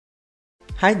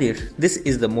Hi there, this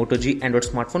is the Moto G Android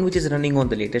smartphone which is running on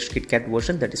the latest Kitkat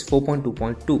version, that is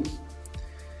 4.2.2.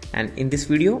 And in this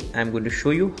video I am going to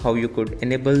show you how you could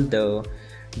enable the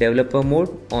developer mode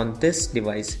on this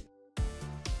device.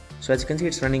 So as you can see,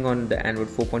 it's running on the Android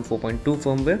 4.4.2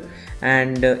 firmware,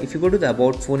 and if you go to the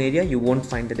about phone area, you won't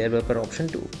find the developer option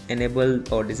to enable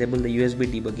or disable the USB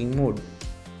debugging mode.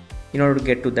 In order to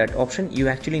get to that option, you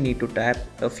actually need to tap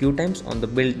a few times on the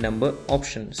build number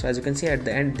option. So as you can see at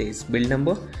the end, there is build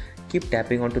number. Keep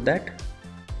tapping onto that.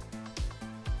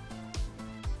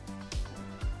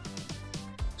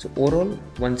 So overall,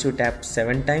 once you tap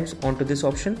 7 times onto this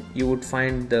option, you would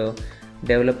find the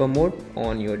developer mode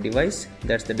on your device.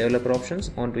 That's the developer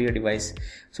options onto your device.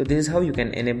 So this is how you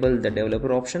can enable the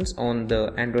developer options on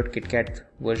the Android Kitkat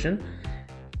version,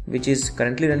 which is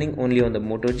currently running only on the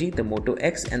Moto G, the Moto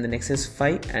X and the Nexus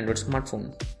 5 Android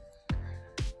smartphone.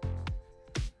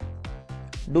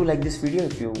 Do like this video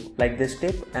if you like this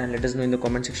tip, and let us know in the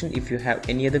comment section if you have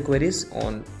any other queries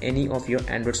on any of your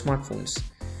Android smartphones.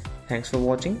 Thanks for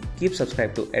watching. Keep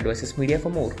subscribed to Advices Media for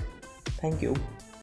more. Thank you.